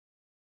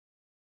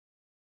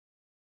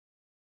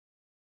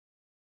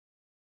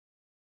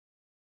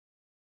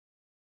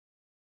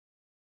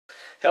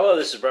Hello,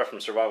 this is Brett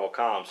from Survival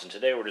Comms, and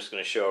today we're just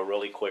going to show a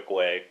really quick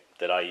way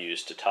that I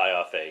use to tie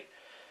off a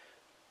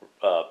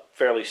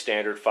fairly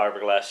standard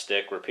fiberglass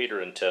stick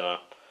repeater antenna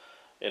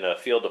in a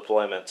field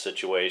deployment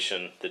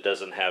situation that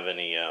doesn't have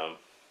any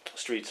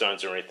street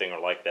signs or anything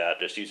like that,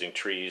 just using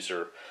trees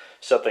or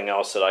something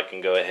else that I can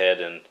go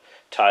ahead and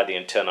tie the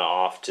antenna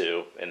off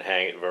to and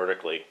hang it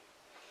vertically.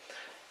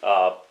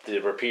 The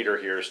repeater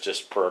here is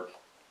just for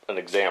an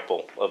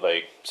example of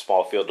a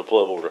small field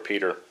deployable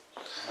repeater.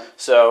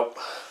 So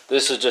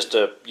this is just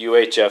a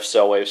UHF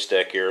cell wave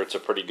stick here. It's a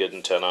pretty good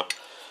antenna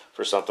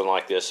for something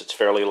like this. It's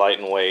fairly light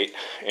in weight,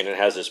 and it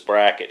has this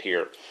bracket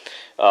here.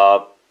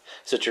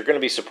 Since you're going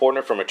to be supporting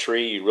it from a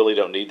tree, you really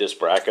don't need this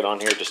bracket on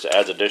here, just to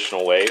add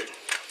additional weight.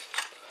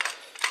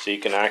 So you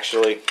can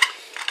actually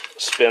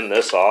spin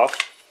this off.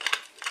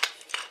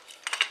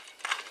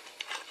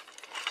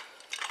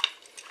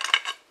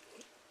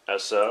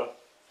 As so.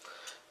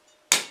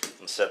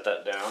 And set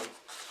that down.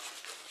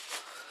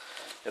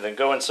 And then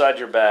go inside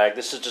your bag.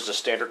 This is just a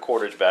standard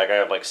cordage bag. I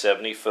have like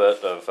 70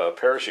 foot of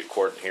parachute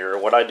cord in here.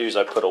 What I do is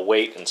I put a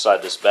weight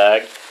inside this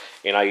bag,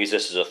 and I use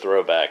this as a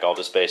throw bag. I'll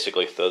just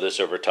basically throw this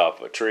over top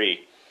of a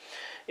tree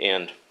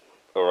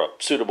or a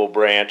suitable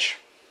branch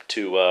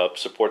to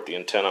support the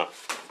antenna.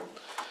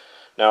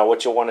 Now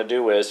what you'll want to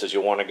do is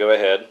you'll want to go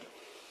ahead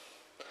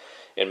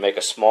and make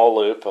a small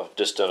loop of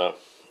just in a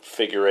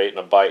figure 8 and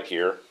a bite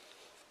here.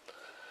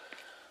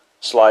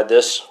 Slide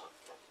this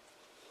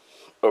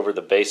over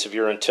the base of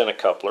your antenna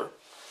coupler.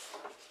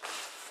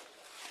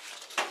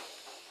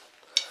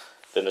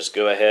 Then just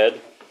go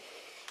ahead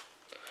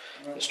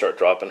and start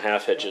dropping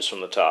half hitches from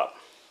the top.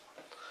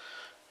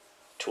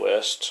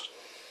 Twist,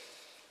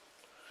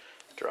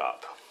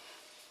 drop,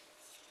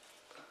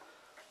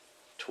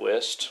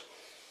 twist,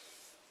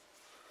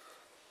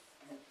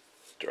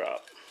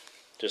 drop.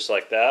 Just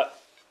like that.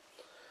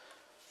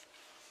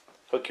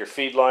 Hook your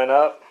feed line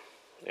up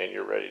and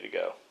you're ready to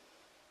go.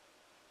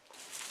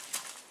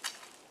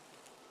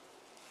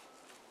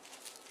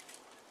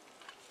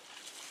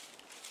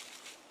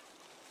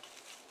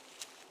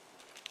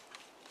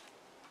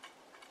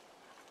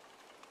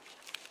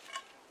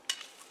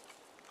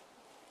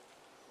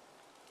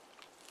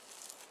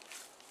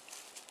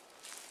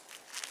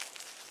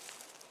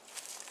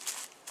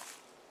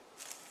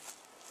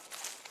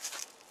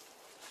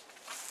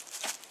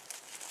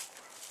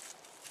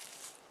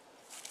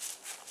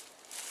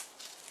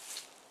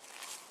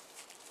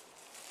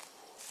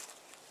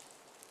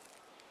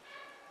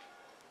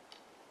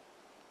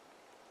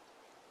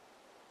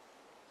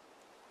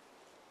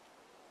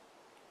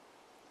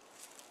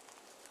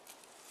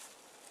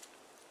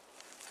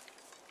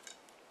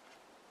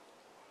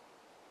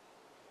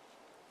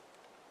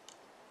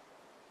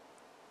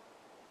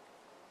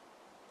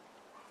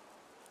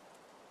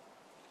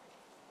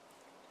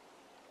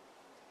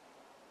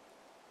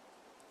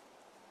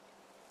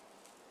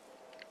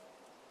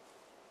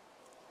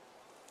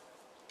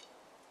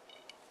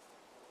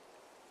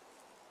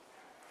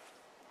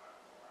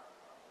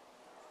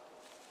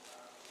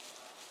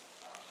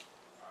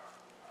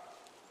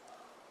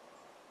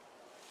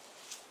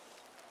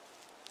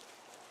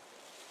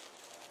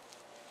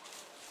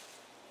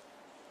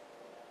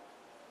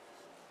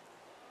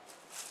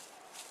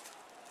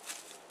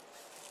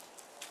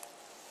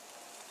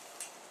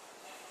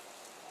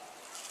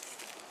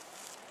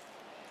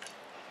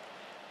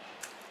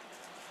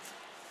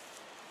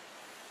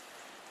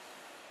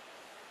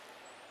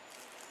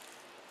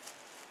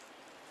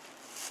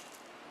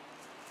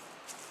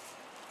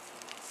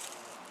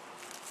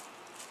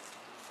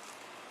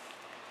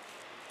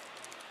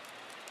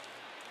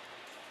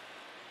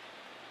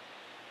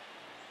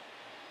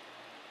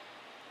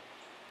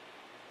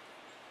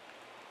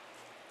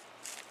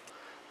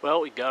 Well,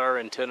 we got our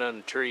antenna in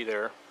the tree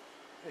there,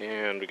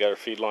 and we got our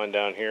feed line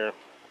down here.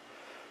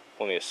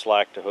 Plenty of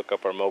slack to hook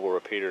up our mobile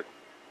repeater.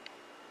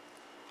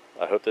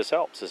 I hope this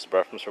helps. This is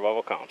Brett from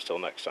Survival Comms. Till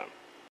next time.